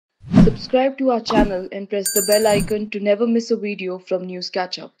subscribe to our channel and press the bell icon to never miss a video from News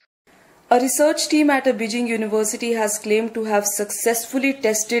Catch-up. A research team at a Beijing university has claimed to have successfully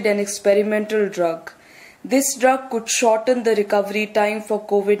tested an experimental drug. This drug could shorten the recovery time for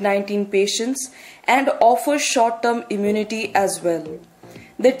COVID-19 patients and offer short-term immunity as well.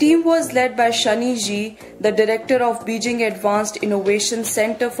 The team was led by Soni, the director of Beijing Advanced Innovation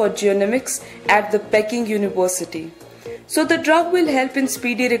Center for Genomics at the Peking University. So the drug will help in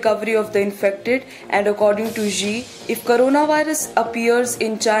speedy recovery of the infected, and according to Xi, if coronavirus appears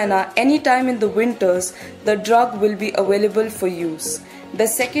in China anytime in the winters, the drug will be available for use. The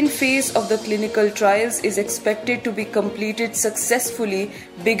second phase of the clinical trials is expected to be completed successfully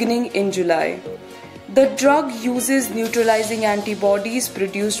beginning in July. The drug uses neutralizing antibodies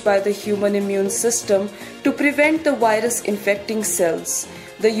produced by the human immune system to prevent the virus infecting cells.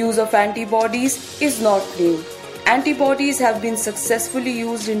 The use of antibodies is not new. Antibodies have been successfully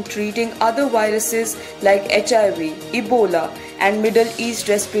used in treating other viruses like HIV, Ebola, and Middle East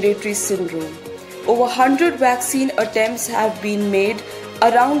respiratory syndrome. Over 100 vaccine attempts have been made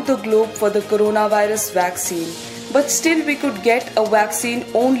around the globe for the coronavirus vaccine, but still we could get a vaccine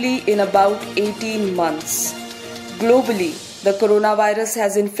only in about 18 months. Globally, the coronavirus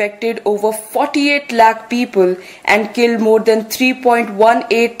has infected over 48 lakh people and killed more than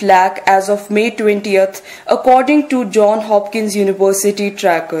 3.18 lakh as of May 20th, according to Johns Hopkins University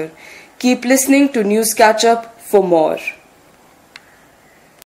tracker. Keep listening to News Catch-up for more.